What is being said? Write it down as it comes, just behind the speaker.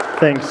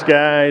Thanks,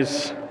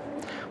 guys.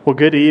 Well,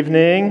 good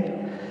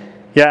evening.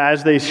 Yeah,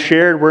 as they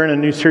shared, we're in a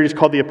new series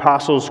called the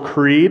Apostles'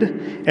 Creed,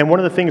 and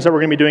one of the things that we're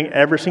going to be doing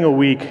every single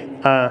week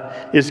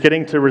is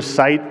getting to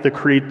recite the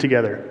Creed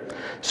together.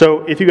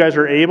 So if you guys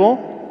are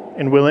able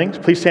and willing,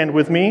 please stand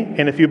with me,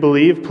 and if you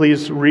believe,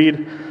 please say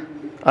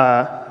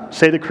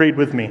the Creed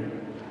with me.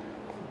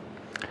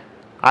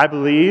 I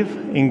believe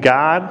in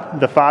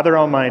God, the Father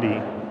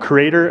Almighty,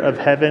 creator of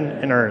heaven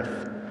and earth.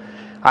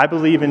 I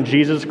believe in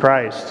Jesus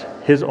Christ,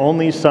 his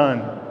only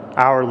Son,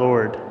 our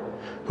Lord,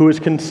 who was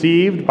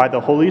conceived by the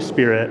Holy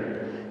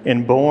Spirit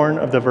and born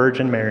of the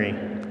Virgin Mary.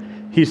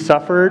 He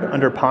suffered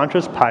under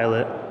Pontius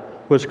Pilate,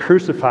 was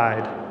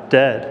crucified,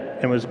 dead,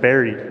 and was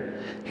buried.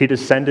 He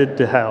descended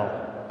to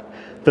hell.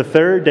 The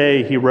third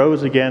day he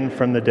rose again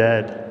from the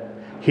dead.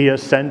 He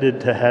ascended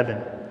to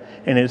heaven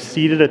and is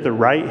seated at the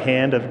right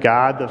hand of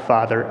God the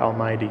Father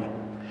Almighty.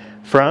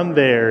 From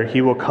there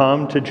he will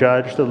come to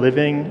judge the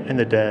living and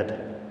the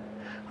dead.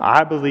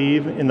 I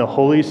believe in the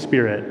Holy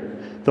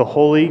Spirit, the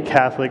Holy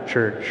Catholic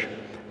Church,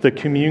 the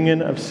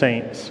communion of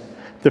saints,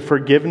 the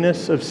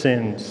forgiveness of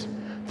sins,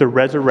 the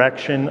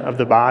resurrection of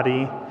the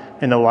body,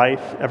 and the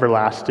life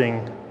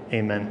everlasting.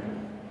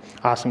 Amen.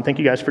 Awesome. Thank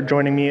you guys for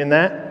joining me in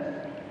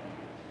that.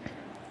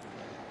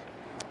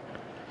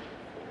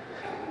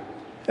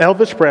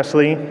 Elvis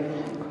Presley,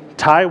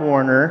 Ty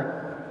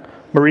Warner,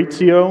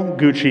 Maurizio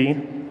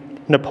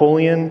Gucci,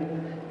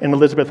 Napoleon, and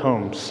Elizabeth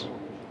Holmes.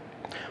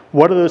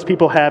 What do those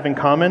people have in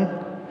common?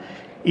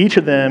 Each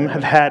of them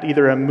have had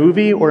either a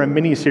movie or a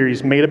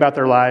miniseries made about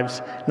their lives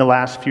in the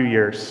last few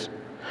years,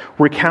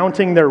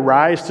 recounting their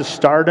rise to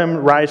stardom,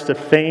 rise to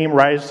fame,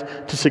 rise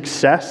to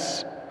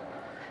success,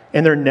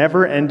 and their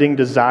never-ending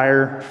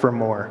desire for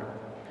more.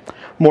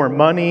 More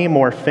money,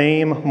 more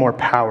fame, more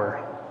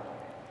power.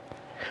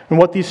 And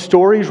what these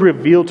stories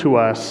reveal to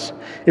us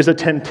is a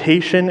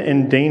temptation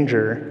and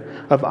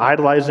danger of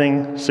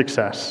idolizing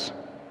success.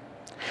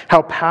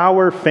 How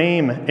power,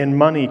 fame, and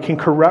money can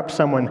corrupt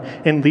someone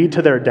and lead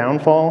to their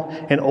downfall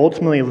and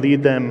ultimately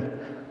leave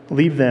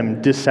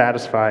them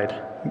dissatisfied,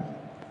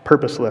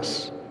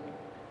 purposeless.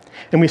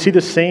 And we see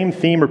the same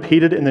theme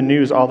repeated in the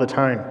news all the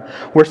time,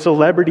 where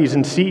celebrities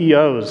and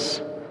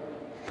CEOs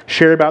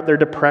share about their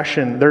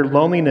depression, their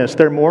loneliness,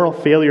 their moral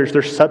failures,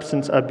 their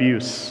substance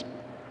abuse.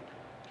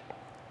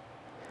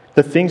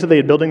 The things that they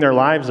had building their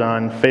lives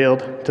on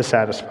failed to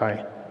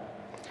satisfy.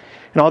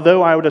 And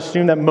although I would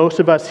assume that most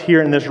of us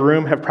here in this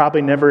room have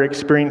probably never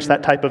experienced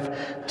that type of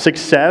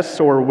success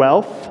or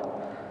wealth,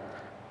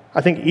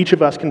 I think each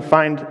of us can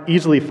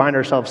easily find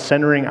ourselves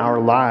centering our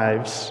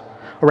lives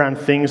around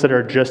things that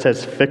are just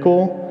as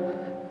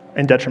fickle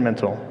and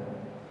detrimental.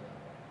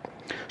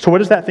 So what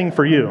is that thing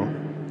for you?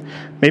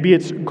 Maybe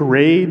it's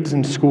grades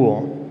in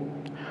school,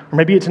 or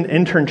maybe it's an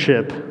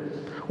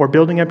internship, or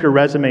building up your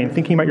resume and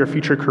thinking about your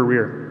future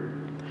career.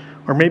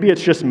 Or maybe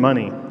it's just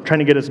money, trying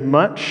to get as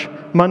much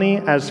money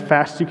as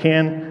fast as you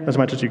can, as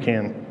much as you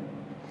can.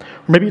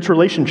 Or maybe it's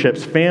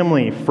relationships,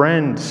 family,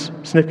 friends,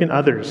 significant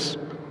others.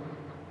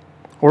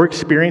 Or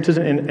experiences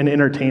and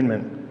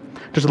entertainment.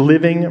 Just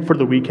living for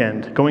the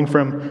weekend, going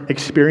from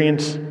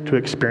experience to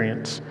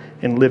experience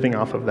and living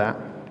off of that.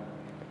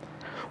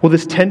 Well,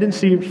 this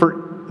tendency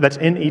that's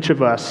in each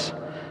of us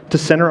to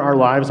center our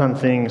lives on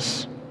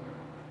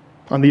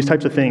these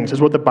types of things, is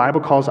what the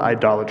Bible calls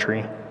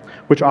idolatry,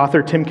 which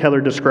author Tim Keller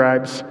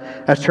describes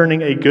as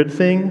turning a good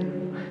thing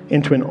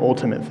into an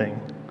ultimate thing.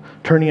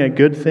 Turning a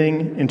good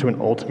thing into an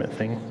ultimate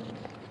thing.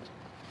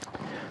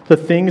 The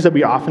things that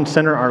we often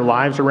center our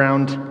lives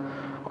around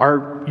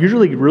are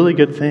usually really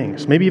good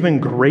things, maybe even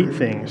great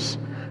things,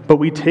 but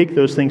we take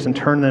those things and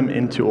turn them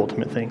into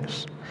ultimate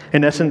things.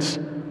 In essence,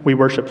 we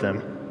worship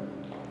them.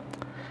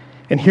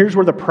 And here's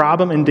where the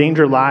problem and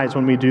danger lies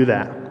when we do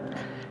that.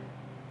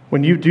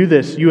 When you do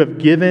this, you have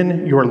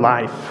given your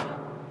life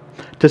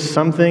to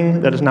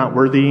something that is not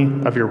worthy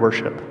of your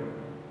worship.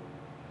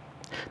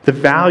 The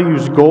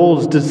values,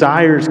 goals,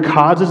 desires,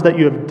 causes that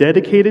you have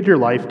dedicated your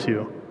life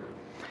to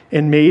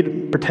and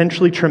made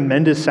potentially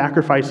tremendous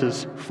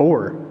sacrifices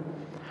for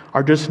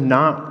are just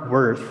not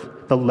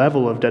worth the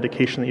level of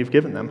dedication that you've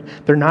given them.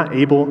 They're not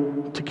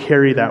able to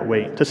carry that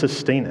weight, to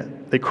sustain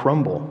it. They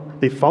crumble,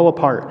 they fall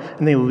apart,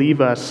 and they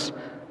leave us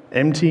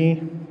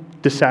empty,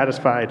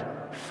 dissatisfied,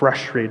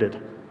 frustrated,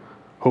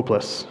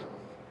 hopeless.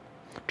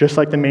 Just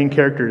like the main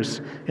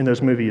characters in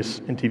those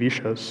movies and TV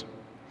shows.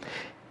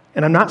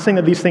 And I'm not saying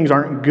that these things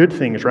aren't good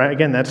things, right?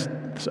 Again, that's,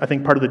 I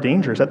think, part of the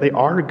danger is that they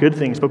are good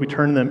things, but we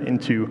turn them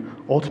into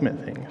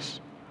ultimate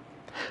things.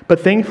 But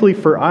thankfully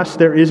for us,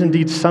 there is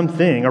indeed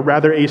something, or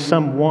rather a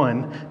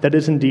someone, that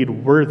is indeed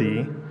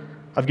worthy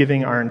of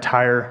giving our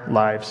entire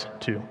lives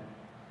to.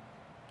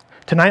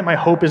 Tonight, my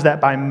hope is that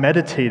by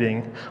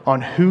meditating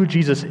on who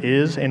Jesus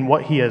is and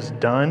what he has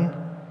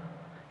done,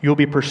 you'll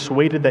be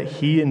persuaded that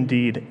he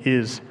indeed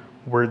is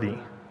worthy,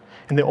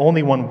 and the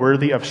only one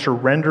worthy of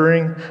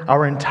surrendering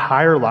our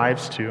entire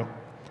lives to.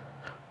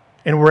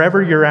 And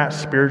wherever you're at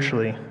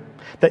spiritually,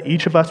 that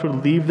each of us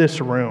would leave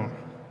this room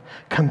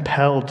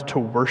compelled to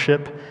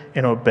worship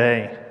and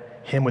obey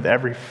him with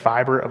every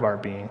fiber of our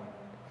being.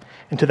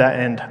 And to that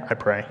end, I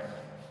pray.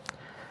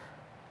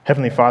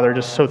 Heavenly Father,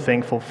 just so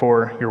thankful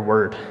for your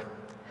word,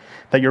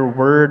 that your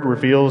word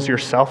reveals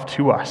yourself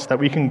to us, that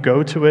we can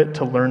go to it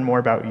to learn more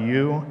about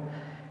you,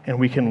 and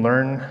we can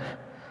learn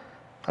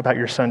about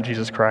your Son,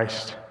 Jesus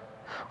Christ.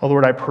 Oh,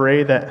 Lord, I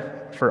pray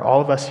that for all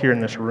of us here in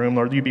this room,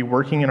 Lord, you'd be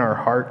working in our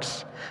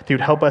hearts, that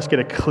you'd help us get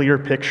a clear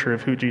picture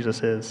of who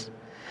Jesus is,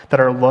 that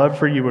our love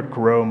for you would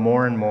grow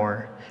more and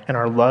more, and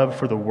our love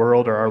for the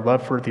world or our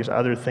love for these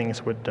other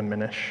things would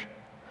diminish.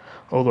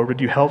 Oh, Lord,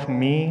 would you help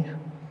me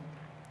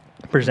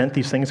present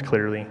these things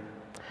clearly?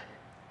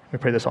 We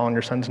pray this all in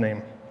your Son's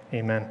name.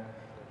 Amen.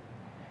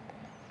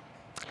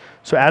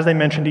 So as I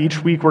mentioned,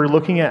 each week we're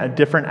looking at a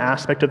different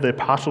aspect of the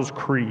Apostles'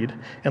 Creed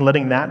and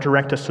letting that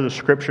direct us to the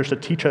Scriptures to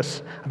teach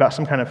us about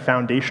some kind of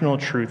foundational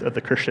truth of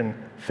the Christian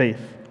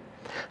faith.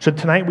 So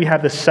tonight we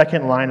have the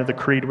second line of the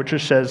Creed, which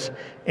just says,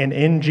 "And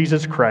in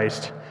Jesus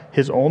Christ,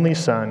 his only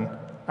Son,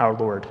 our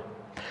Lord."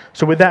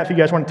 So with that, if you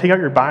guys want to take out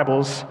your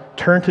Bibles,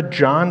 turn to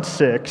John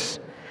 6,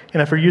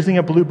 and if you're using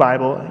a blue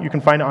Bible, you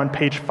can find it on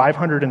page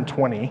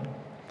 520. So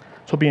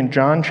it'll be in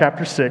John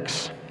chapter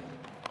 6.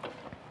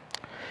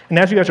 And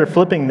as you guys are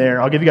flipping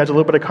there, I'll give you guys a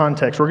little bit of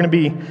context. We're going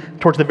to be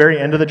towards the very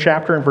end of the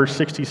chapter in verse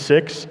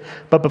 66.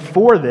 But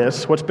before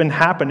this, what's been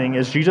happening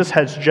is Jesus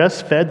has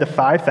just fed the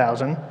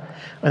 5,000,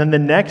 and then the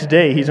next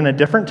day he's in a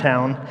different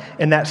town,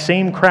 and that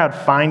same crowd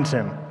finds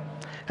him.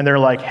 And they're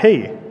like,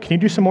 "Hey, can you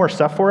do some more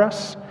stuff for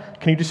us?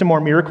 Can you do some more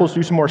miracles,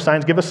 do some more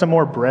signs, give us some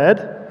more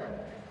bread?"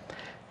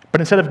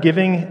 But instead of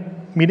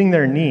meeting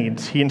their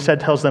needs, he instead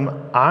tells them,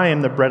 "I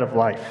am the bread of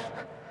life."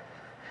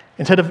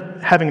 Instead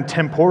of having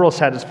temporal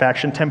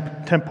satisfaction,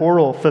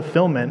 temporal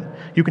fulfillment,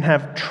 you can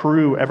have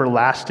true,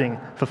 everlasting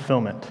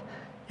fulfillment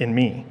in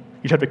me.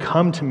 You just have to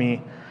come to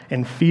me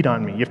and feed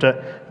on me. You have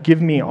to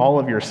give me all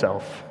of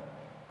yourself.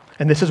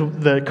 And this is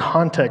the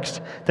context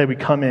that we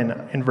come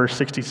in verse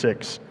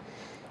 66.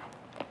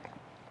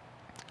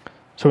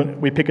 So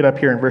we pick it up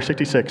here in verse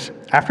 66.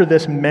 "After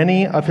this,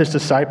 many of his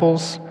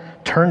disciples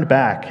turned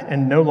back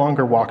and no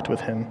longer walked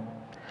with him.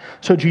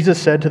 So Jesus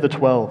said to the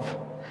 12,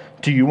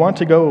 'Do you want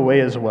to go away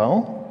as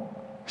well?'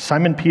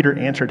 Simon Peter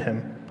answered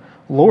him,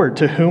 'Lord,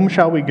 to whom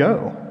shall we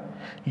go?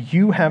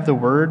 You have the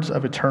words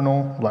of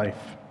eternal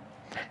life,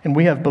 and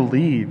we have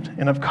believed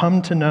and have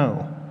come to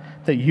know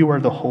that you are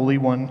the Holy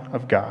One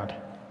of God.'"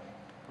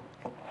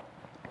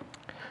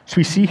 So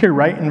we see here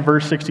right in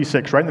verse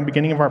 66, right in the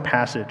beginning of our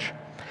passage,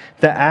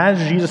 that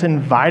as Jesus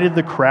invited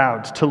the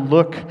crowds to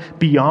look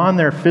beyond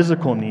their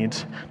physical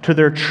needs to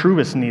their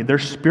truest need, their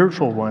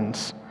spiritual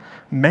ones,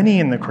 many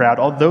in the crowd,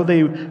 although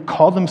they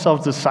called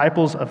themselves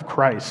disciples of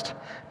Christ,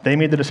 they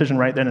made the decision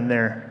right then and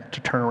there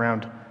to turn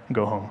around and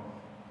go home.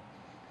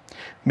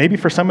 Maybe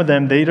for some of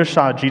them, they just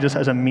saw Jesus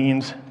as a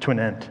means to an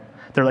end.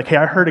 They're like, "Hey,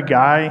 I heard a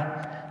guy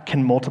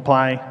can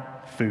multiply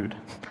food.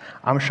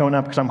 I'm showing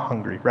up because I'm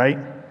hungry," right?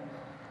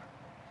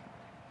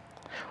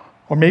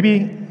 Or maybe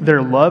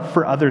their love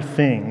for other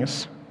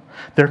things,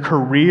 their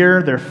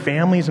career, their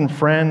families and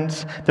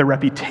friends, their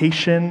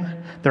reputation,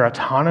 their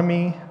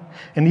autonomy,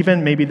 and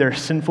even maybe their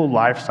sinful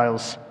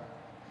lifestyles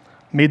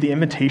made the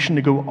invitation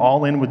to go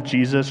all in with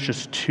Jesus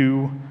just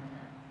too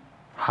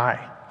high.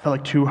 Felt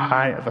like too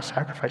high of a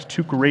sacrifice,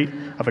 too great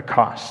of a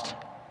cost.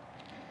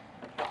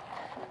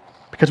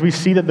 Because we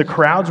see that the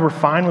crowds were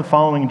fine with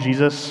following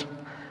Jesus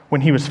when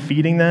he was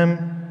feeding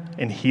them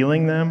and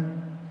healing them.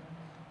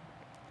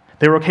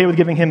 They were okay with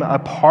giving him a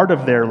part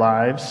of their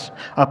lives,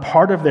 a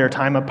part of their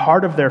time, a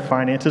part of their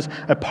finances,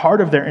 a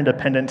part of their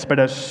independence, but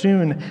as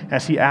soon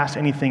as he asked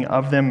anything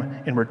of them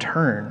in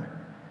return,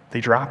 they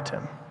dropped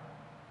him.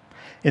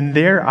 In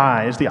their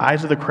eyes, the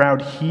eyes of the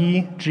crowd,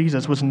 he,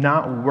 Jesus, was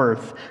not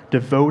worth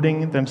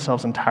devoting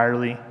themselves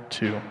entirely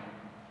to,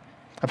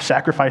 of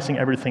sacrificing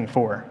everything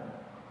for.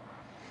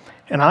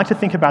 And I like to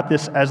think about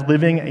this as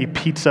living a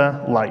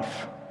pizza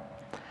life,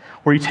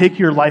 where you take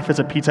your life as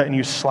a pizza and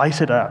you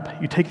slice it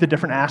up. You take the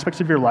different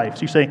aspects of your life.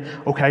 So you say,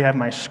 okay, I have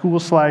my school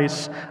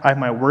slice, I have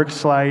my work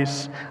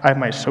slice, I have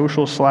my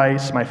social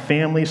slice, my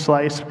family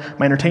slice,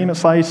 my entertainment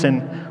slice,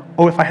 and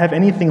if I have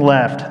anything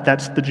left,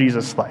 that's the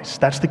Jesus slice.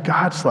 That's the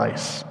God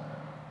slice.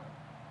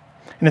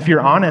 And if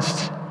you're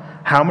honest,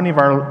 how many of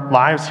our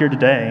lives here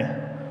today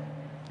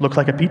look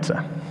like a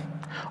pizza?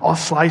 All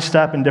sliced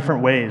up in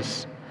different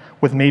ways,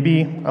 with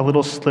maybe a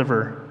little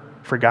sliver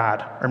for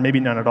God, or maybe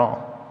none at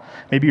all.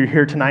 Maybe you're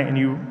here tonight and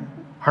you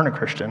aren't a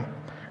Christian,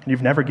 and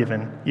you've never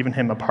given even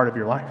him a part of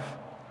your life.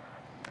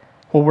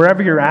 Well,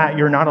 wherever you're at,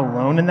 you're not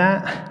alone in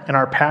that, and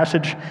our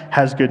passage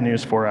has good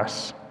news for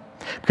us.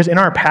 Because in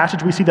our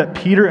passage, we see that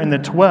Peter and the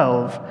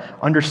 12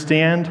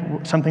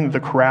 understand something that the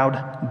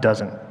crowd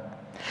doesn't.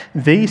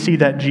 They see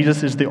that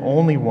Jesus is the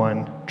only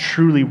one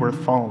truly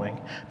worth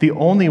following, the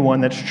only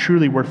one that's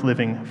truly worth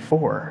living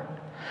for.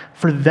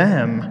 For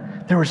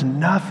them, there was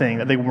nothing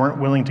that they weren't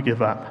willing to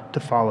give up to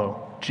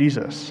follow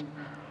Jesus.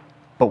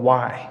 But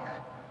why?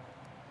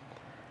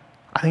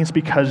 I think it's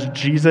because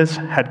Jesus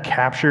had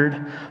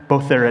captured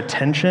both their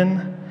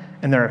attention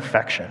and their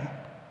affection,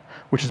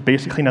 which is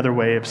basically another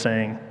way of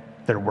saying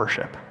their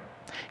worship.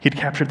 He'd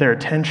captured their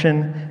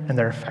attention and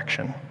their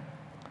affection.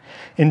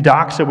 In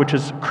Doxa, which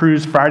is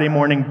Crew's Friday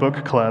morning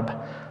book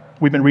club,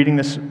 we've been reading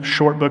this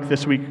short book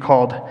this week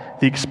called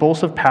The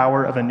Expulsive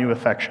Power of a New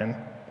Affection.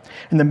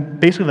 And then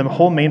basically the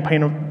whole main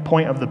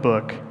point of the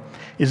book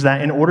is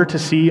that in order to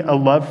see a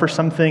love for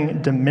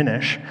something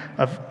diminish,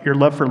 of your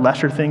love for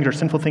lesser things or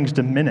sinful things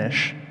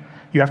diminish,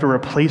 you have to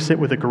replace it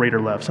with a greater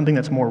love, something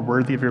that's more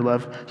worthy of your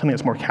love, something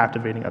that's more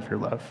captivating of your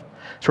love.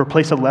 So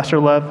replace a lesser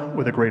love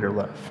with a greater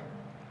love.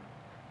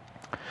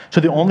 So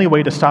the only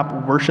way to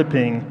stop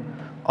worshiping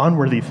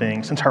unworthy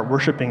things and start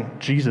worshiping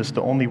Jesus,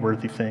 the only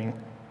worthy thing,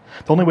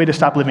 the only way to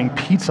stop living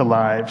pizza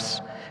lives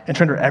and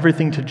surrender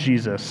everything to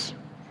Jesus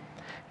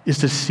is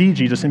to see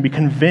Jesus and be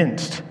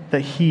convinced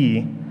that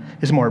he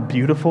is more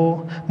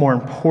beautiful, more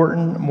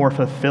important, more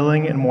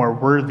fulfilling, and more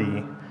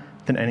worthy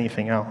than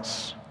anything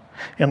else.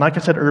 And like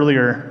I said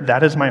earlier,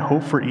 that is my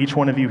hope for each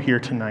one of you here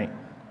tonight,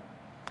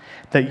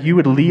 that you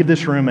would leave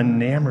this room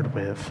enamored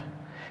with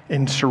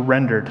and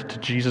surrendered to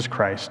Jesus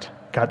Christ,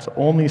 God's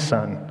only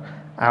Son,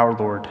 our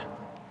Lord.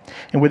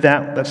 And with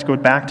that, let's go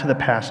back to the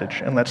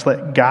passage and let's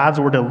let God's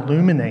word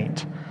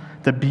illuminate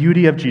the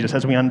beauty of Jesus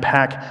as we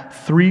unpack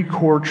three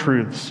core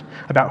truths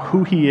about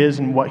who he is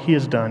and what he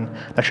has done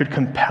that should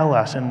compel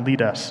us and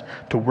lead us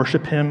to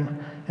worship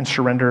him and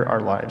surrender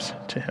our lives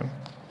to him.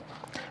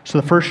 So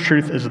the first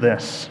truth is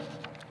this,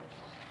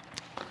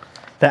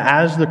 that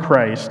as the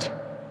Christ,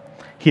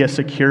 he has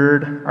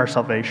secured our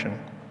salvation.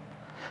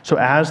 So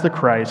as the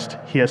Christ,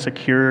 he has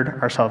secured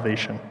our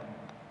salvation.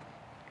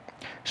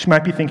 So you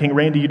might be thinking,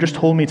 Randy, you just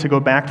told me to go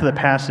back to the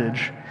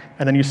passage,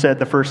 and then you said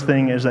the first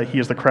thing is that he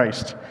is the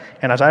Christ.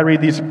 And as I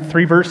read these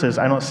three verses,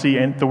 I don't see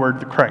the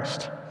word the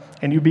Christ.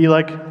 And you'd be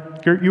like,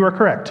 you are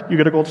correct. You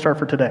get a gold star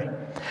for today.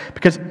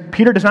 Because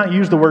Peter does not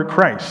use the word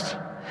Christ.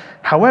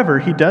 However,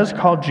 he does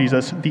call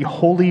Jesus the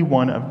Holy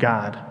One of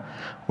God,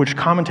 which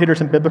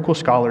commentators and biblical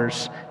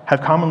scholars have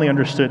commonly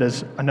understood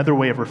as another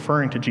way of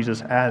referring to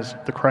Jesus as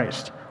the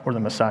Christ or the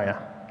Messiah.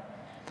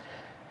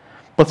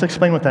 Let's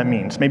explain what that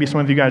means. Maybe some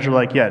of you guys are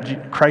like, yeah,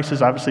 Christ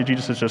is obviously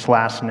Jesus' just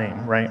last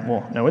name, right?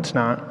 Well, no, it's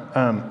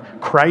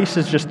not. Christ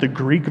is just the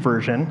Greek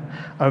version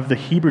of the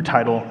Hebrew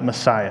title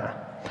Messiah,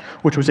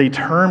 which was a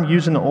term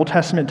used in the Old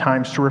Testament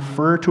times to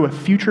refer to a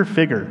future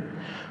figure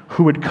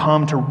who would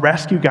come to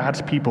rescue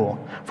God's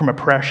people from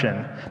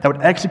oppression, that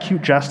would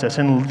execute justice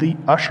and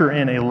usher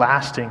in a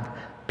lasting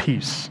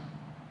peace.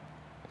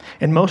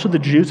 And most of the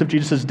Jews of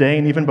Jesus' day,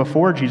 and even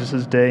before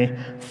Jesus' day,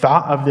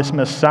 thought of this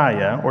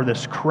Messiah, or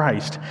this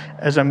Christ,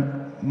 as a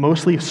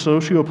mostly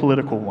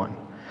socio-political one.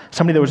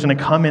 Somebody that was going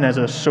to come in as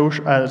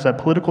a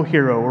political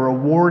hero or a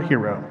war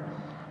hero.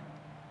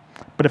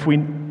 But if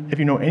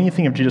you know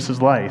anything of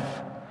Jesus' life,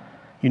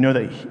 you know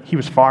that he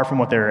was far from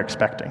what they were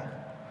expecting.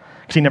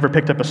 Because he never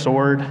picked up a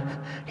sword,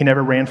 he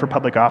never ran for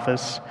public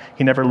office,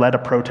 he never led a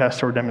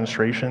protest or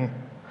demonstration.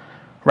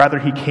 Rather,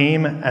 he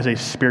came as a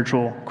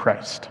spiritual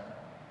Christ.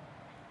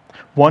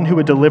 One who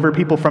would deliver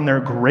people from their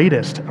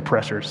greatest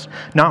oppressors.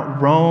 Not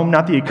Rome,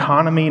 not the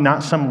economy,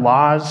 not some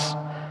laws,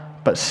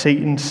 but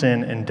Satan,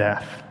 sin, and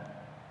death.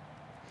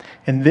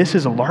 And this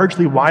is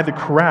largely why the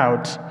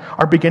crowds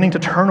are beginning to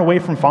turn away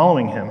from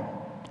following him.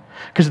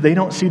 Because they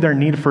don't see their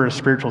need for a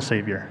spiritual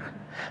savior.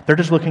 They're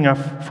just looking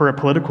for a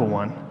political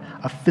one,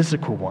 a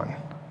physical one.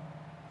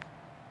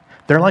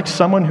 They're like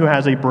someone who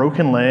has a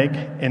broken leg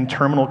and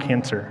terminal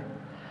cancer,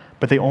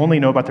 but they only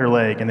know about their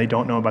leg and they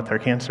don't know about their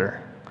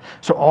cancer.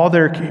 So all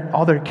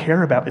they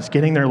care about is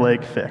getting their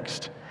leg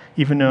fixed,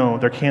 even though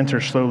their cancer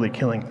is slowly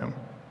killing them.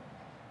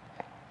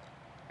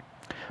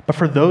 But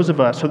for those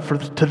of us,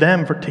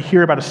 to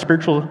hear about a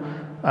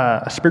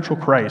spiritual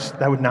Christ,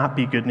 that would not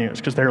be good news,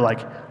 because they're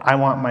like, I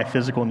want my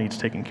physical needs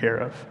taken care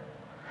of.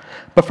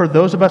 But for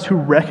those of us who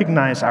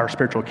recognize our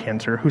spiritual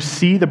cancer, who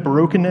see the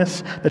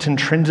brokenness that's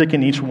intrinsic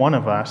in each one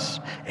of us,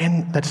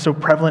 and that's so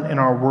prevalent in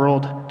our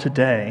world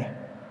today,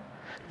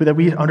 that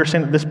we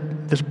understand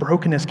that this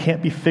brokenness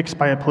can't be fixed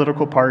by a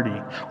political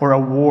party or a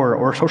war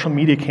or a social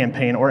media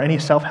campaign or any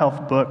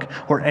self-help book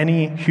or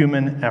any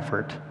human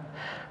effort.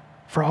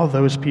 For all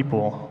those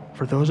people,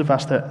 for those of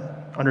us that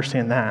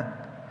understand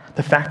that,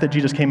 the fact that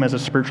Jesus came as a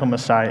spiritual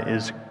Messiah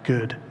is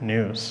good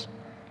news.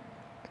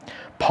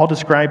 Paul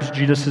describes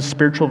Jesus'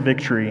 spiritual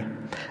victory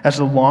as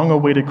the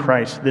long-awaited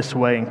Christ this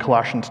way in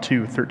Colossians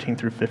 2, 13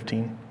 through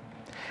 15.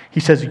 He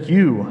says,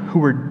 you who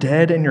were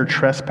dead in your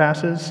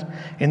trespasses,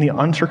 in the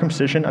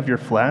uncircumcision of your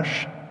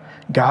flesh,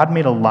 God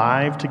made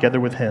alive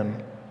together with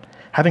him,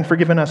 having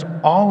forgiven us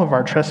all of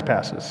our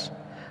trespasses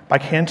by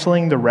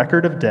canceling the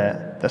record of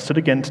debt that stood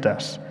against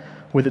us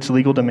with its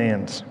legal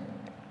demands.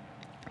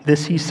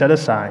 This he set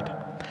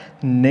aside,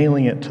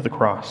 nailing it to the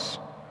cross.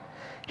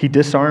 He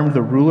disarmed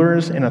the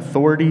rulers and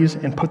authorities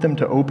and put them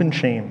to open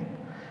shame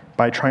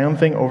by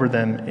triumphing over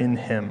them in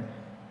him.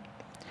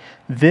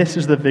 This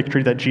is the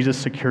victory that Jesus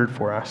secured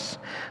for us.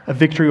 A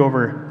victory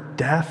over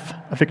death,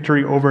 a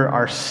victory over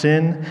our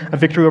sin, a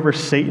victory over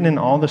Satan and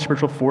all the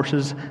spiritual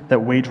forces that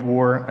wage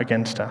war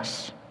against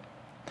us.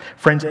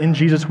 Friends, in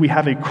Jesus we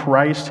have a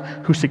Christ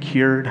who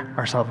secured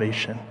our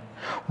salvation.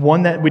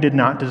 One that we did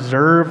not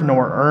deserve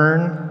nor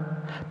earn,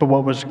 but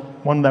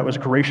one that was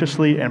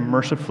graciously and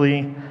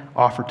mercifully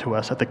offered to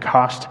us at the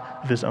cost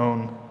of his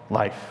own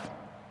life.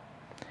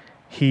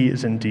 He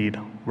is indeed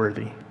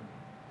worthy.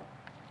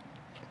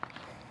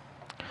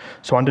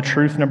 So on to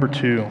truth number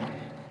 2.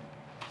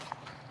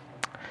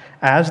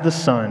 As the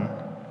Son,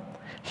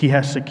 he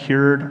has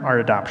secured our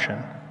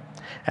adoption.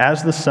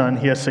 As the Son,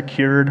 he has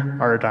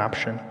secured our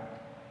adoption.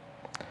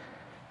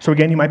 So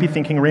again, you might be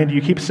thinking, Randy,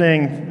 you keep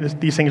saying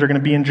these things are going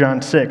to be in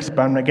John 6,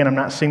 but again, I'm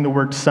not seeing the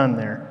word son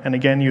there. And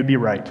again, you'd be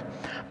right.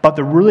 But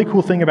the really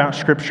cool thing about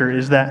Scripture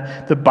is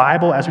that the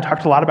Bible, as we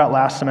talked a lot about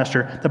last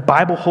semester, the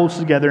Bible holds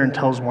together and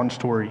tells one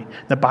story.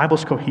 The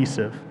Bible's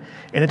cohesive.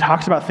 And it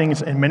talks about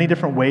things in many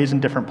different ways in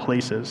different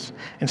places.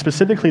 And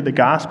specifically, the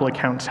gospel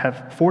accounts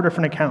have 4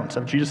 different accounts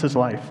of Jesus'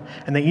 life.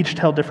 And they each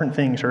tell different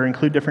things or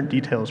include different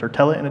details or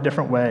tell it in a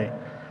different way.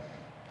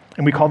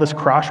 And we call this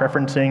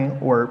cross-referencing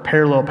or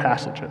parallel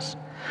passages.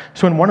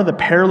 So in one of the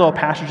parallel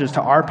passages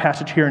to our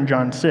passage here in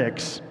John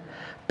 6,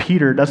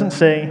 Peter doesn't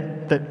say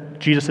that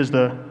Jesus is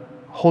the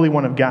Holy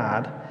One of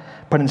God,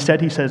 but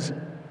instead he says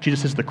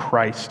Jesus is the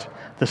Christ,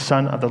 the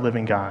Son of the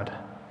living God.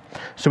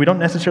 So we don't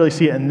necessarily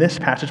see it in this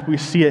passage, but we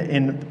see it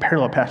in the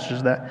parallel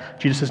passages that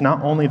Jesus is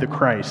not only the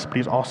Christ, but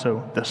he's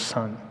also the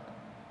Son.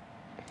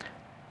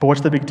 But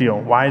what's the big deal?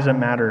 Why does it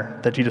matter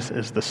that Jesus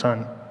is the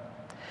Son?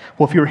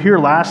 Well, if you were here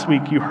last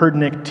week, you heard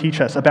Nick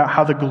teach us about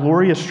how the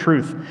glorious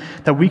truth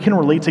that we can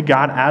relate to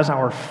God as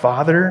our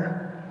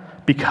Father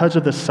because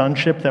of the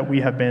sonship that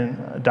we have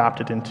been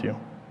adopted into.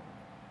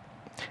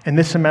 And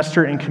this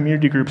semester in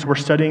community groups, we're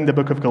studying the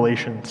book of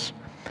Galatians.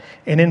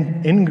 And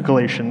in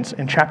Galatians,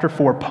 in chapter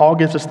 4, Paul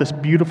gives us this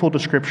beautiful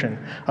description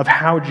of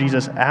how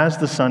Jesus, as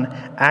the Son,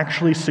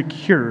 actually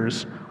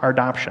secures our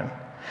adoption.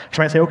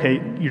 So you might say,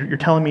 okay, you're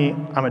telling me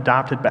I'm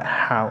adopted, but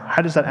how?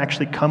 How does that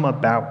actually come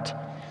about?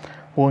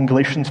 Well, in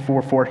Galatians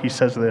 4:4, he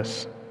says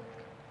this: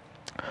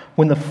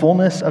 "When the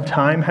fullness of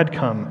time had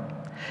come,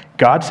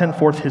 God sent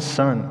forth his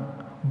Son,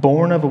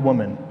 born of a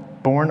woman,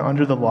 born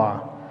under the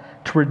law,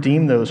 to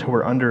redeem those who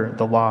were under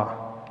the law,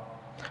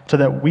 so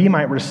that we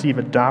might receive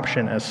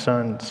adoption as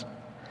sons.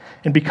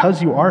 And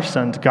because you are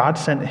sons, God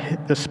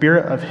sent the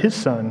Spirit of his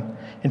Son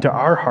into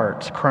our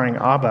hearts, crying,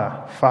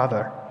 'Abba,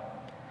 Father.'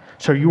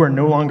 So you are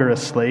no longer a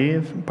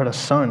slave, but a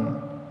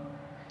son.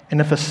 And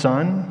if a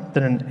son,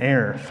 then an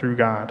heir through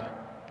God."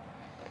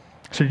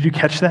 So did you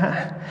catch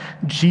that?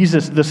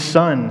 Jesus, the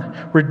Son,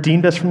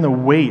 redeemed us from the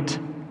weight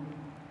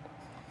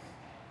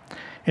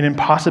and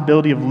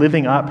impossibility of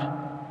living up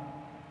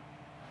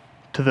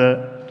to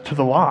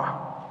the law.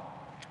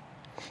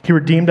 He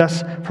redeemed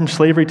us from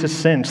slavery to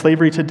sin,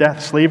 slavery to death,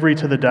 slavery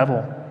to the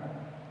devil.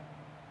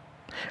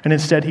 And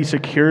instead, he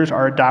secures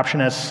our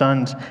adoption as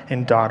sons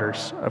and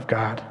daughters of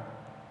God.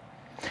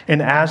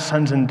 And as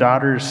sons and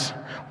daughters,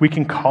 we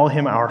can call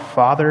him our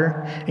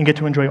Father and get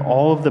to enjoy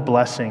all of the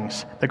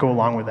blessings that go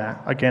along with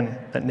that, again,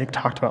 that Nick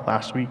talked about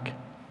last week.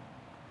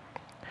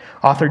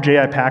 Author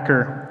J.I.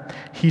 Packer,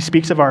 he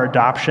speaks of our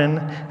adoption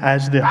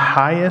as the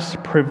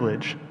highest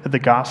privilege that the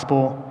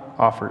gospel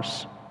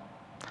offers.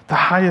 The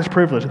highest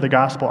privilege that the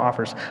gospel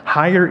offers.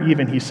 Higher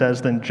even, he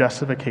says, than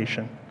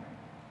justification.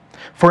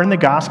 For in the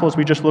gospel, as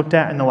we just looked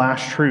at in the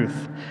last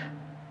truth,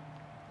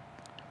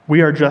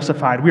 we are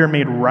justified. We are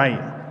made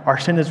right. Our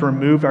sin is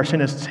removed. Our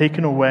sin is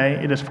taken away.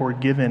 It is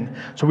forgiven.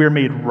 So we are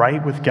made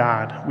right with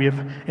God. We have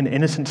an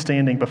innocent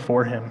standing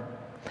before him.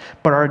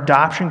 But our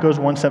adoption goes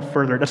one step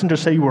further. It doesn't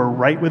just say you are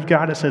right with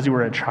God. It says you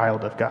are a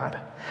child of God.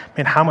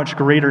 Man, how much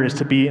greater it is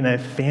to be in a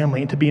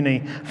family and to be in a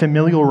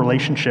familial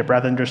relationship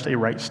rather than just a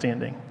right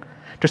standing.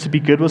 Just to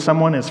be good with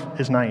someone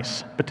is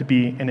nice, but to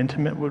be an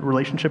intimate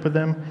relationship with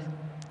them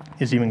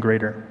is even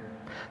greater.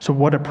 So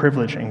what a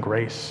privilege and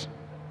grace.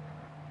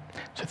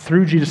 So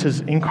through Jesus'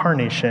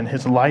 incarnation,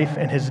 his life,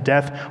 and his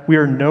death, we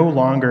are no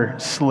longer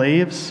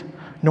slaves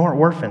nor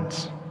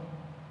orphans,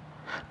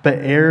 but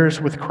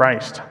heirs with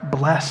Christ,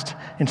 blessed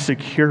and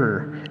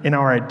secure in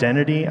our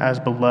identity as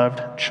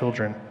beloved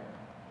children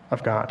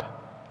of God.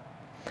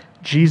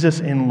 Jesus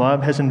in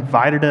love has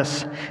invited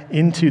us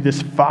into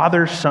this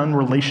father-son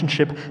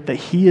relationship that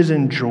he has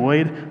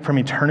enjoyed from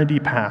eternity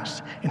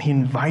past, and he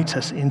invites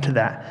us into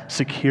that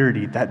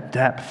security, that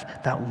depth,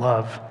 that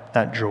love,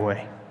 that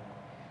joy.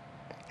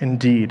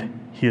 Indeed,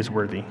 he is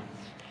worthy.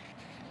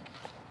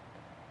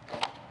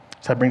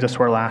 So that brings us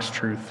to our last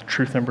truth,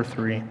 truth number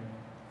 3.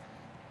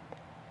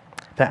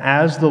 That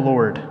as the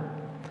Lord,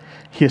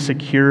 he has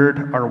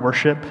secured our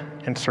worship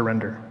and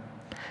surrender.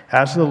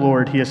 As the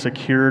Lord, he has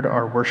secured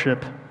our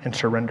worship and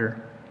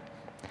surrender.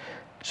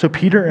 So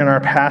Peter, in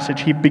our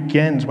passage, he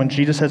begins when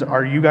Jesus says,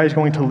 "Are you guys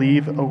going to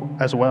leave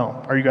as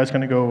well? Are you guys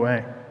going to go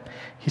away?"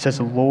 He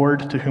says,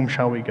 "Lord, to whom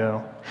shall we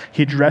go?"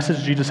 He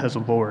addresses Jesus as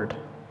Lord.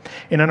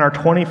 And in our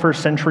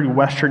 21st century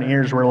Western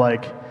ears, we're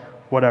like,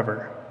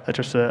 whatever. That's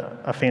just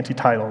a fancy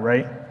title,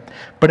 right?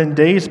 But in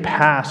days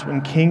past,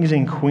 when kings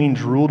and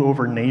queens ruled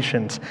over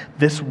nations,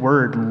 this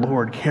word,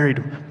 Lord,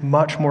 carried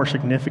much more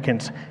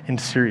significance and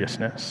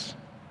seriousness.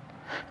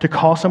 To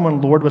call someone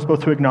Lord was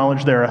both to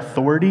acknowledge their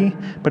authority,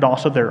 but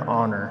also their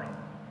honor.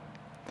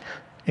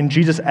 And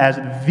Jesus, as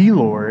the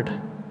Lord,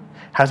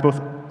 has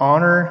both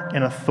honor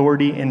and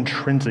authority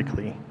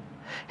intrinsically.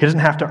 He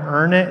doesn't have to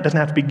earn it. It doesn't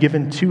have to be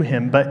given to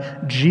him.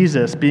 But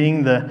Jesus,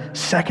 being the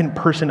second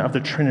person of the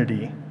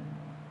Trinity,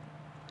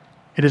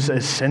 it is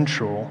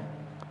essential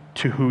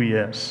to who he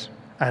is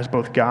as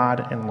both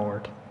God and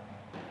Lord.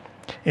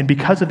 And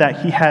because of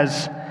that, he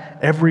has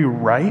every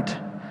right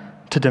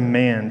to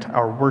demand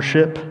our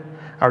worship,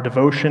 our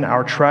devotion,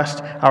 our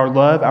trust, our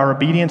love, our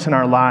obedience in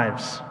our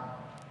lives.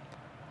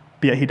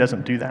 But yet he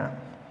doesn't do that.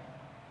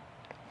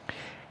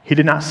 He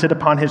did not sit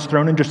upon his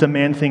throne and just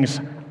demand things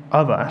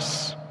of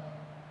us,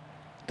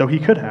 though he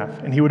could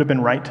have, and he would have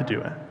been right to do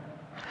it.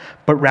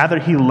 But rather,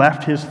 he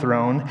left his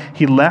throne,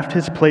 he left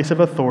his place of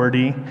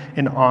authority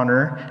and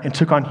honor, and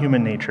took on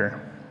human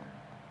nature,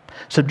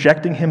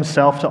 subjecting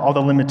himself to all the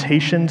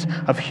limitations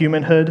of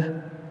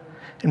humanhood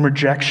and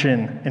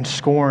rejection and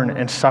scorn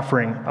and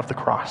suffering of the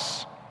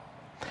cross.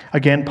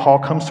 Again, Paul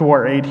comes to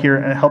our aid here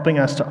and helping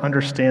us to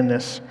understand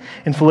this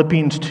in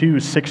Philippians 2,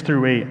 6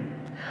 through 8,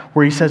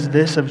 where he says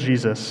this of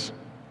Jesus: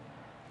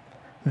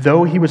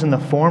 though he was in the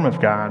form of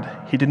God,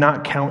 he did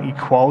not count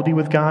equality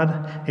with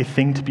God a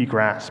thing to be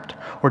grasped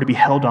or to be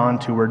held on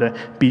to or to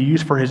be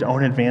used for his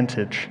own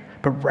advantage,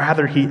 but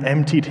rather he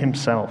emptied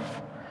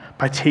himself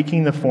by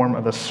taking the form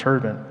of a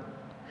servant,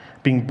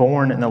 being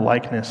born in the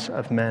likeness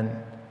of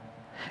men.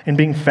 And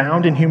being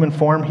found in human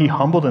form, he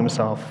humbled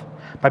himself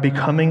by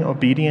becoming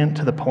obedient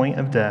to the point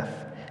of death,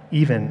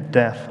 even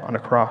death on a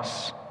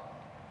cross.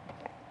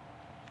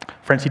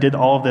 Friends, he did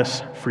all of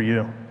this for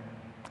you.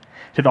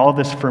 He did all of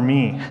this for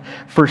me,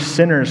 for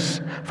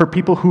sinners, for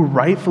people who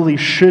rightfully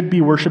should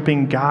be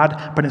worshiping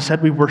God, but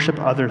instead we worship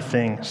other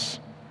things.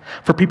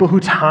 For people who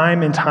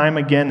time and time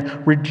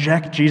again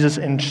reject Jesus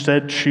and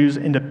instead choose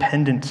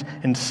independence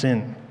and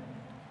sin.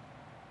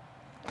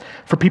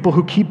 For people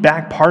who keep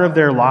back part of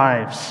their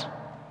lives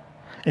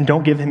and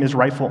don't give him his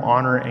rightful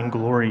honor and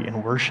glory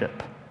in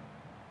worship.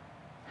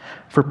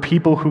 For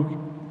people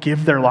who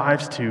give their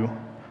lives to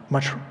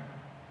much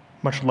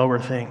lower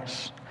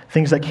things,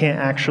 things that can't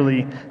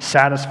actually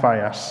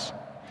satisfy us.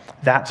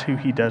 That's who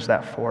he does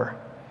that for,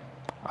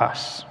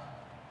 us.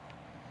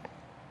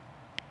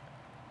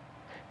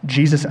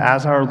 Jesus,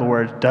 as our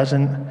Lord,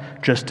 doesn't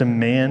just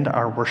demand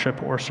our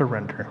worship or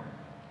surrender,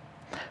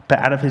 but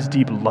out of his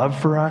deep love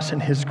for us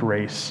and his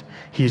grace,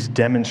 he's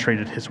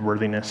demonstrated his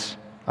worthiness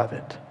of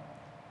it.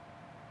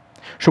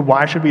 So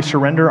why should we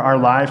surrender our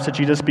lives to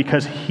Jesus?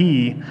 Because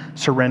he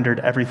surrendered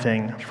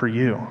everything for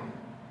you.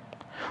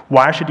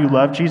 Why should you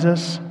love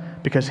Jesus?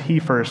 Because he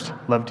first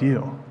loved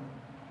you.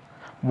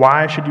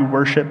 Why should you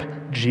worship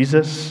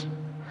Jesus?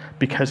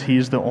 Because he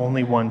is the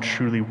only one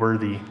truly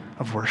worthy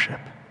of worship.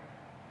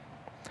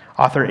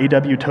 Author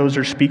A.W.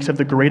 Tozer speaks of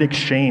the great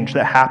exchange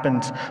that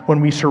happens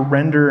when we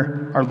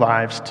surrender our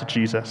lives to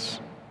Jesus.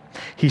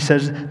 He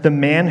says, the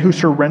man who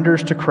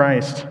surrenders to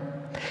Christ,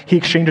 he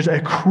exchanges a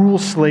cruel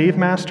slave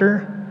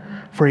master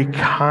for a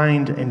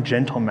kind and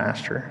gentle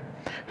master,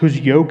 whose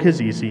yoke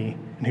is easy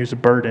and whose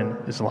burden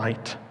is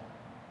light.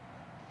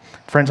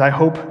 Friends, I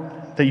hope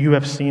that you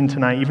have seen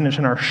tonight, even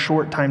in our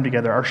short time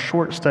together, our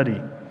short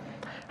study,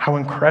 how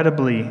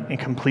incredibly and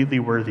completely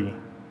worthy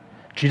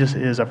Jesus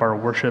is of our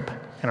worship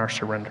and our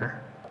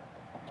surrender.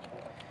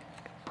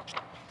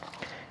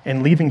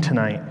 And leaving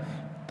tonight,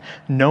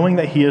 knowing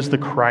that he is the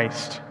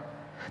Christ,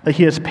 that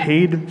he has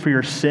paid for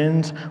your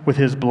sins with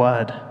his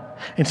blood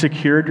and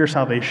secured your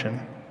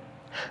salvation,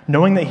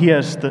 knowing that he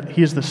is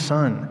the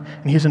Son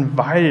and he has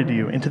invited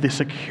you into the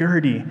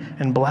security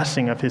and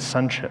blessing of his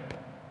sonship,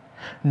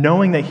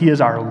 knowing that he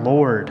is our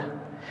Lord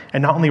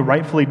and not only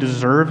rightfully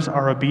deserves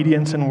our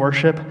obedience and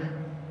worship,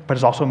 but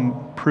has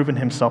also proven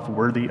himself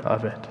worthy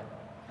of it.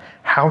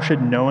 How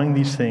should knowing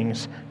these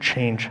things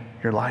change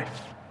your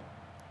life?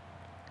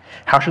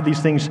 How should these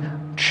things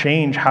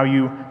change how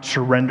you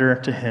surrender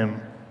to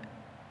him?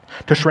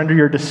 To surrender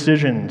your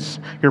decisions,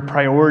 your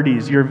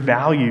priorities, your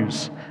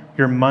values,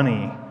 your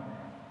money,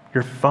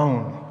 your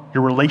phone,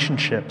 your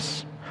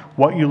relationships,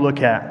 what you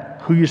look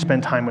at, who you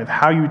spend time with,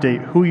 how you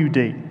date, who you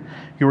date,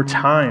 your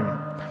time,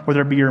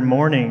 whether it be your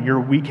morning, your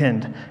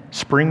weekend,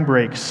 spring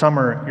break,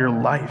 summer, your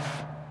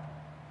life.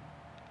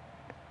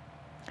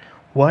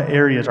 What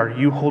areas are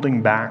you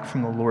holding back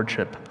from the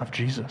lordship of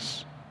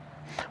Jesus?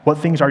 What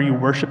things are you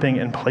worshiping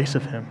in place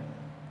of him?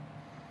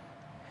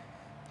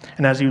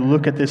 And as you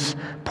look at this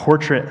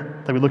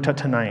portrait that we looked at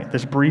tonight,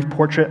 this brief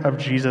portrait of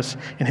Jesus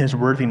in his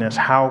worthiness,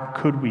 how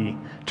could we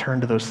turn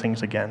to those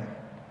things again?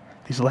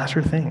 These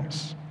lesser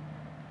things.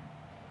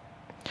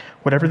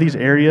 Whatever these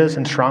areas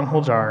and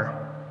strongholds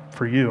are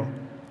for you,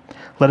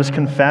 let us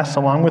confess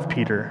along with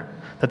Peter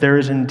that there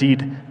is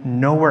indeed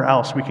nowhere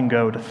else we can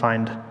go to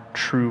find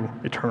true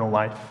eternal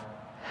life.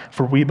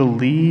 For we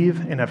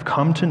believe and have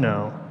come to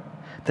know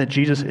that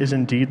Jesus is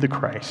indeed the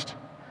Christ,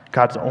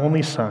 God's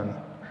only Son,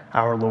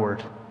 our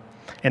Lord,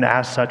 and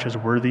as such is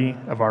worthy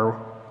of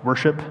our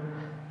worship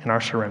and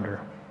our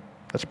surrender.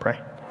 Let's pray.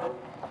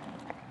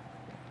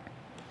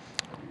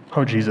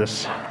 Oh,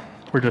 Jesus,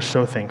 we're just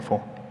so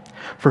thankful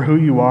for who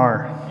you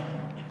are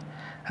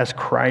as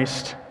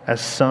Christ,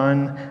 as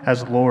Son,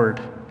 as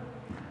Lord.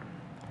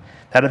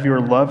 That of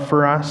your love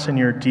for us and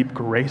your deep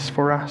grace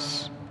for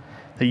us,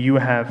 that you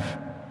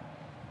have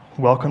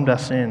welcomed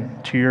us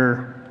in to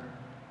your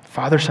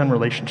Father-Son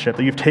relationship,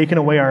 that you've taken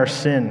away our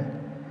sin,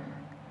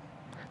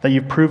 that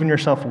you've proven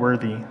yourself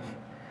worthy, and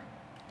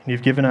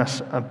you've given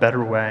us a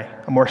better way,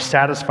 a more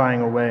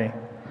satisfying way,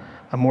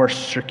 a more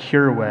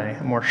secure way,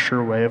 a more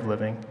sure way of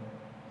living.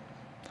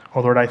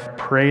 Oh Lord, I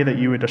pray that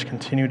you would just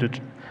continue to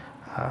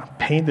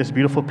paint this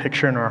beautiful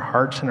picture in our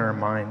hearts and our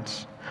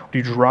minds. Would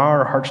you draw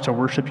our hearts to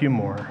worship you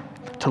more,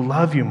 to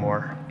love you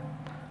more?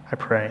 I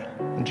pray.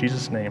 In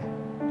Jesus' name,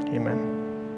 amen.